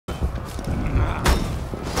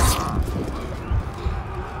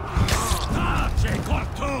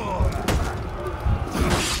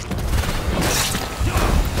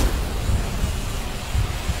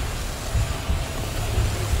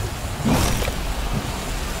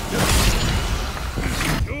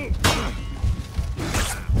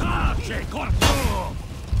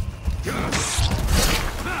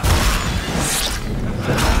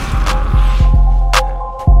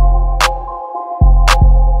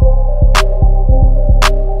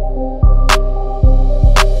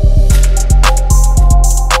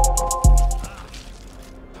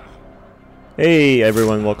Hey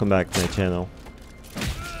everyone, welcome back to my channel.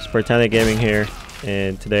 Spartanic Gaming here,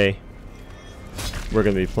 and today we're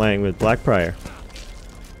going to be playing with Blackbriar.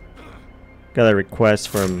 Got a request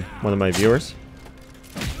from one of my viewers,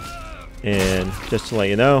 and just to let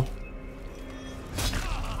you know,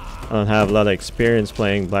 I don't have a lot of experience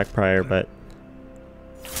playing Blackbriar, but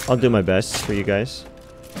I'll do my best for you guys.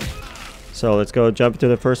 So let's go jump into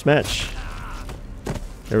the first match.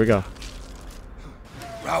 Here we go.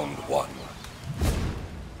 Round one.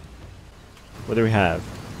 What do we have?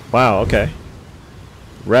 Wow, okay.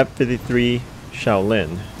 Rep 53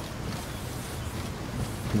 Shaolin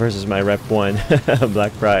versus my Rep 1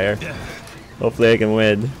 Blackbriar. Hopefully I can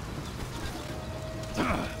win.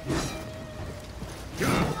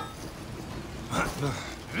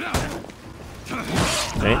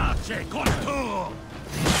 Right.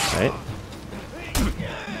 Right.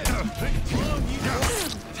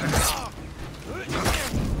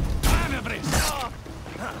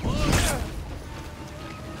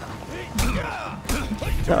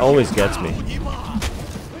 That always gets me.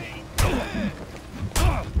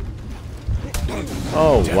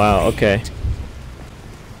 Oh wow, okay.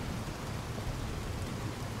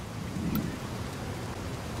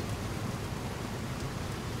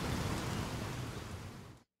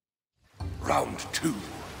 Round two.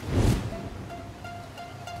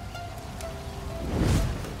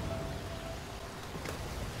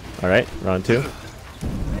 Alright, round two.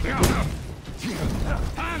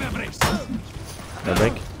 No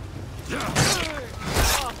break.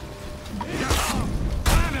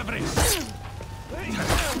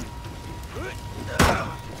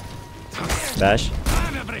 Bash.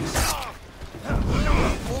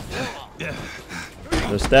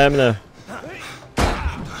 No stamina.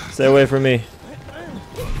 Stay away from me.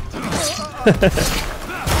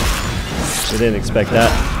 We didn't expect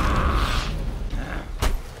that.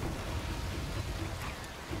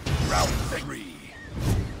 Round three.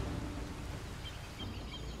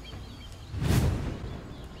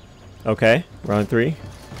 Okay, round three.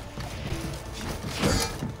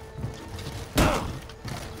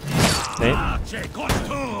 Okay.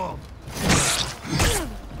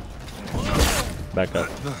 Back up.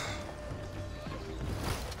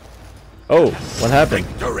 Oh, what happened?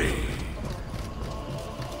 Victory.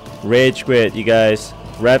 Rage quit, you guys.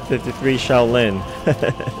 Rep 53 Shaolin.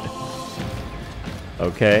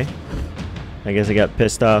 Okay. I guess I got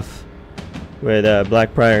pissed off with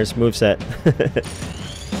Blackbriar's moveset.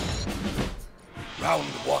 Round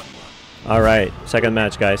one. Alright, second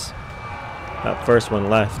match, guys. That first one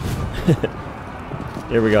left.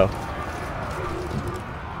 Here we go.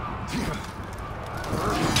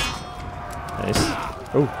 Nice.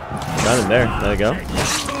 Oh, got him there. There we go.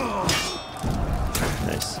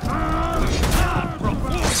 Nice.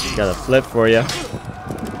 Got a flip for you.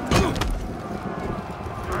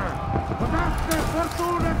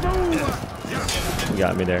 You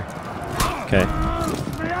got me there. Okay.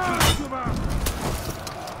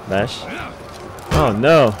 Bash. Oh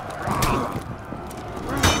no.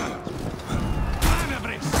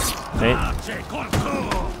 Right.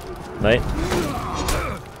 Right.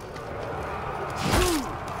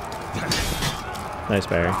 Nice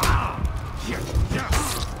Barry.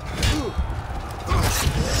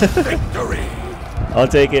 Victory. I'll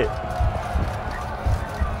take it.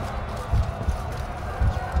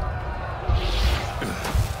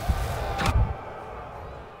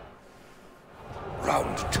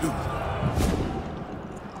 Round two.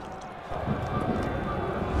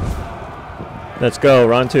 Let's go,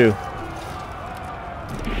 round two.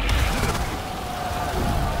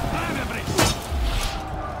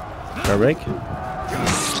 Car break.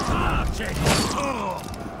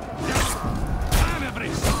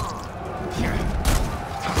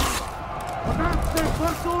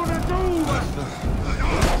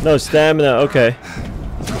 No stamina, okay.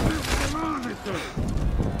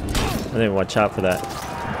 I didn't watch out for that.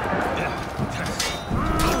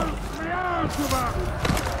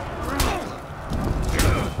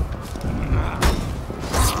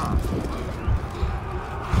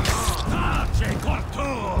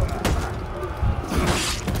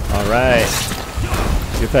 Alright.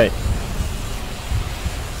 Good fight.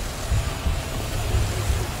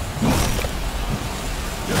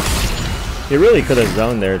 He really could have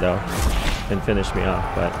zoned there though and finished me off,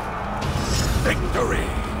 but Victory.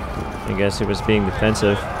 I guess he was being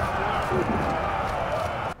defensive.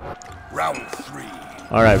 Round three.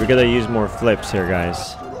 Alright, we gotta use more flips here,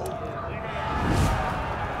 guys.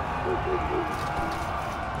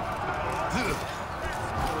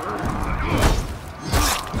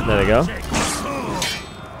 There we go.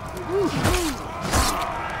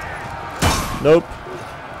 Nope.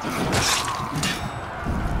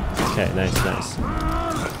 Okay, nice, nice.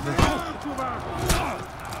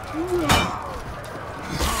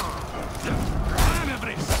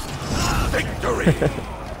 Victory!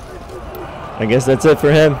 I guess that's it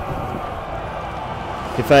for him.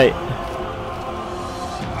 Good fight.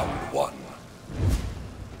 Round 1.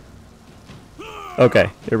 Okay,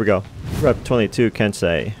 here we go. Rep 22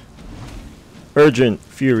 Kensei. Urgent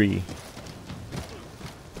Fury.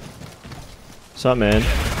 What's up, man?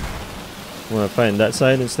 Wanna fight on that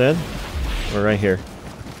side instead? Or right here?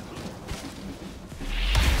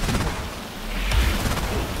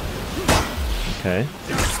 Okay.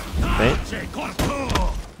 Faint.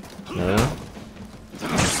 Another one.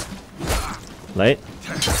 Light.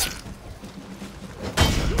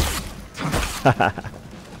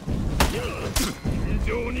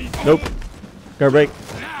 Nope. Guard break.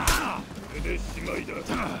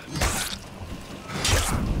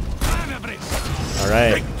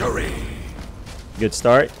 Alright. Victory! Good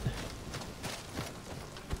start.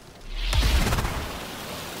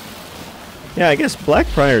 Yeah, I guess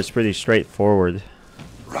Blackbriar is pretty straightforward.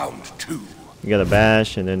 Round 2. You got a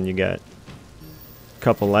bash, and then you got a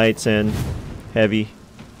couple lights in. Heavy.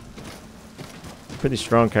 Pretty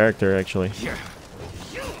strong character, actually.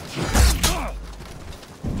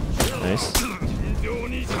 Nice.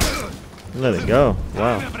 Let it go.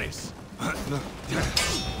 Wow.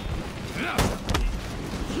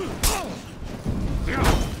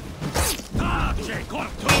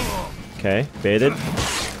 Okay, baited.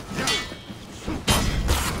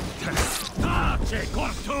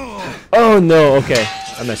 Oh no, okay.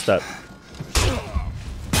 I messed up.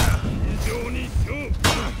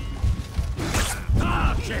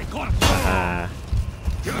 Ah.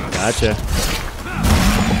 Gotcha.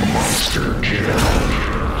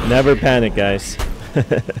 Never panic, guys.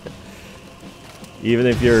 Even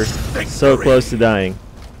if you're so close to dying,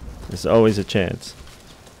 there's always a chance.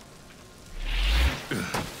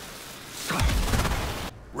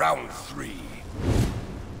 Round 3.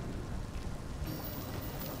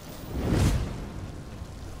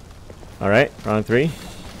 Alright, round 3.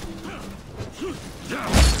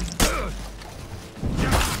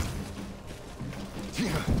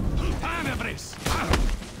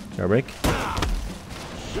 Guard break.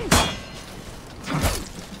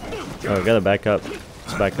 Oh, gotta back up.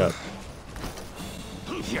 Let's back up.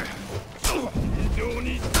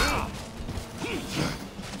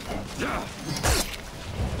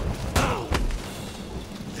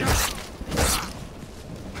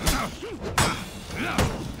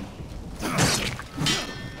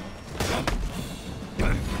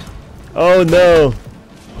 Oh no!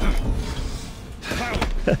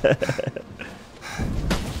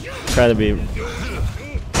 Trying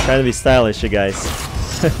to be stylish, you guys.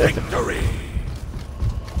 Victory!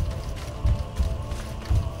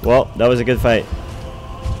 Well, that was a good fight.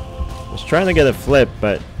 I was trying to get a flip,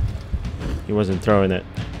 but he wasn't throwing it.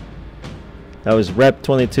 That was Rep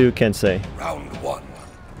 22 Kensei. Round 1.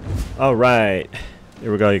 Alright.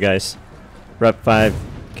 Here we go, you guys. Rep 5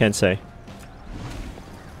 Kensei.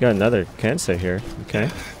 Got another Kensei here. Okay.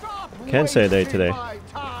 Kensei day today.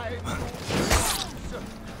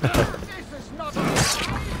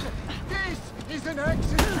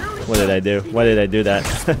 What did I do? Why did I do that?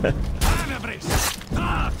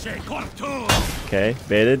 Okay,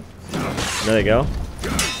 baited. There they go.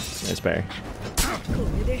 Nice parry.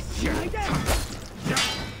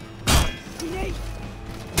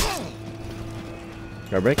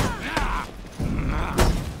 Guard break.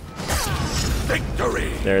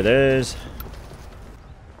 Victory! There it is.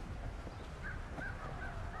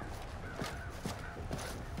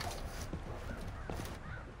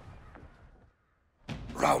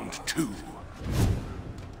 Round 2.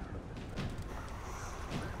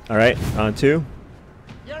 Alright, on 2.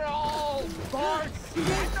 You're all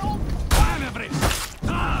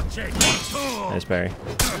Nice parry.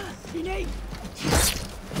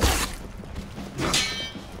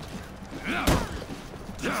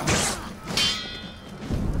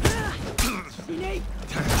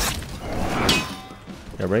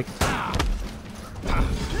 Guard break.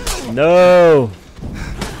 No!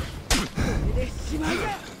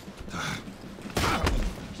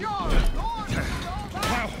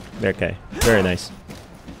 Okay, very nice.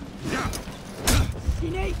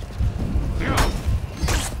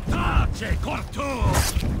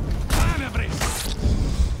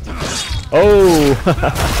 Oh!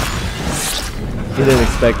 You didn't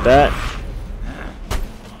expect that.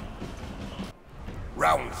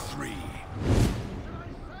 Round 3.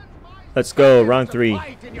 Let's go, round 3.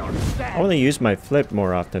 I want to use my flip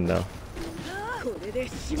more often though.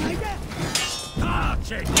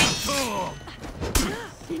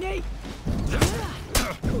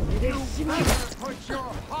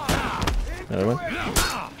 Another one.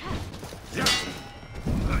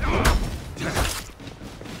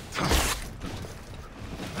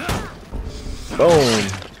 Boom.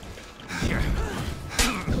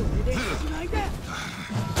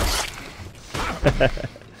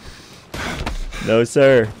 No,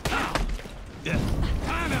 sir.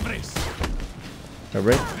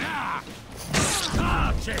 Alright.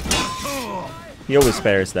 He always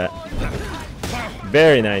spares that.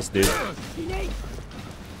 Very nice, dude.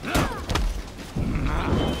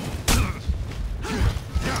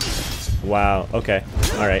 Wow, okay.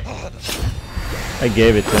 Alright. I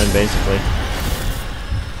gave it to him, basically.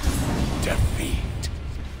 Defeat.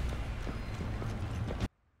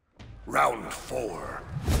 Round 4.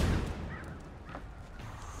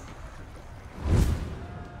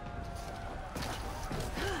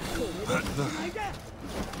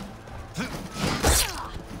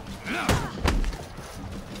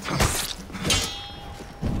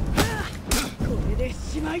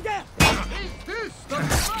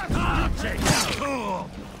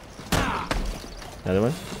 Another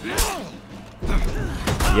one?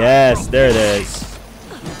 Yes, there it is.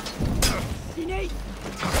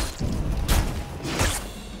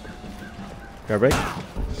 Guard break.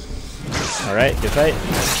 Alright, good fight.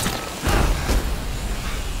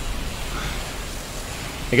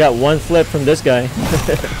 I got one flip from this guy.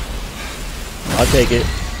 I'll take it.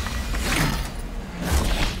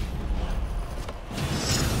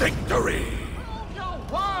 Victory.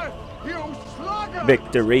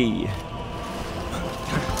 Victory.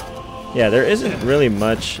 Yeah, there isn't really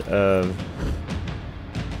much of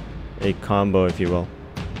a combo, if you will,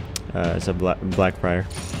 as a Blackbriar.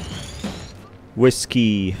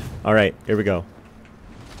 Whiskey. Alright, here we go.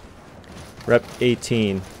 Rep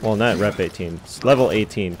 18. Well, not Rep 18. It's level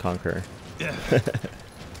 18 Conqueror.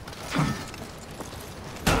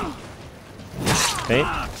 Paint.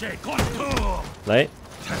 Light.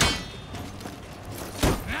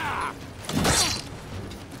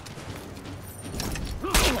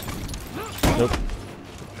 Nope.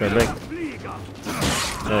 Guard break.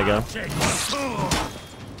 There we go.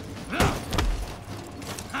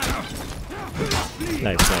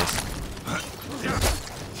 Nice, nice.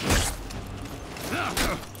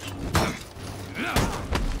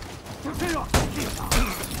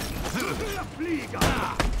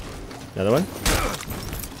 Another one.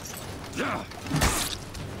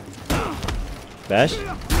 Bash.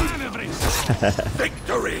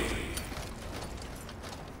 Victory.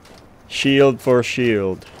 Shield for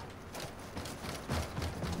shield.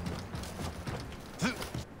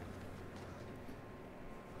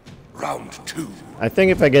 Round 2. I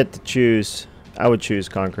think if I get to choose, I would choose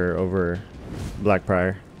Conqueror over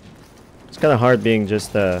Blackbriar. It's kind of hard being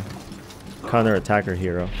just a counter-attacker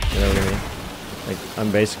hero. You know what I mean? Like,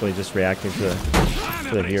 I'm basically just reacting to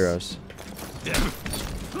the heroes.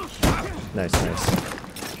 Nice, nice.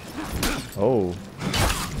 Oh.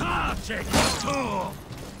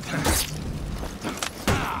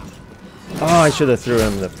 Oh, I should have threw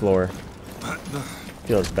him on the floor.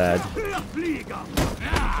 Feels bad.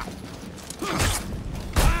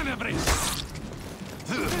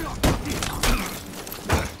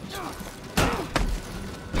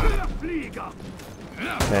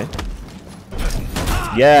 Okay.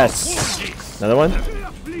 Yes! Another one?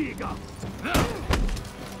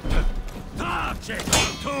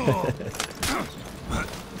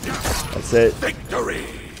 That's it. Victory.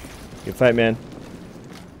 Good fight, man.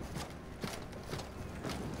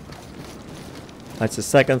 That's the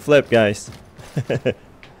second flip, guys.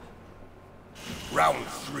 Round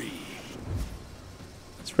 3.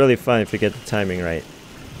 It's really fun if you get the timing right.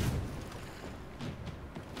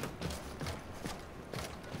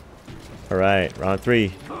 Alright, round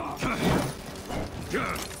 3.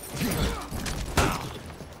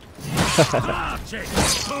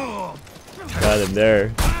 Got him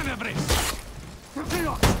there.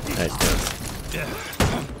 Nice, nice.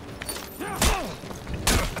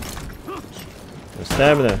 No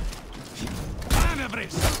stamina.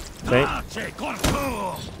 Okay.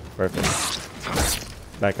 Perfect.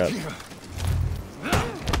 Back up.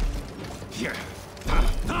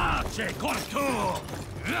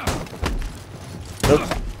 Nope.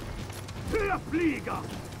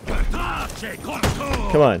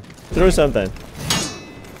 Come on, throw something.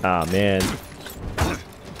 Ah, man.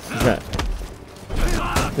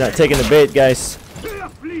 He's not taking the bait, guys.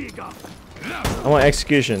 I want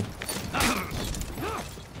execution.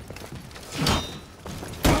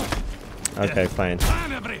 Okay, fine.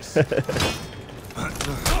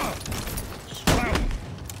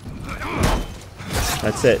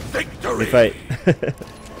 That's it. We fight.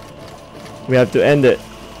 We have to end it.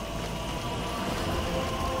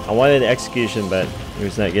 I wanted execution, but he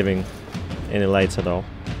was not giving any lights at all.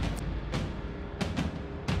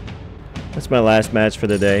 That's my last match for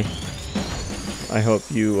the day. I hope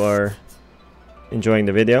you are enjoying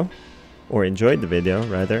the video, or enjoyed the video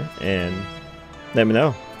rather, and let me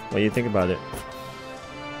know what you think about it.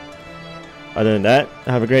 Other than that,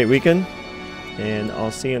 have a great weekend, and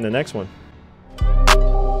I'll see you in the next one.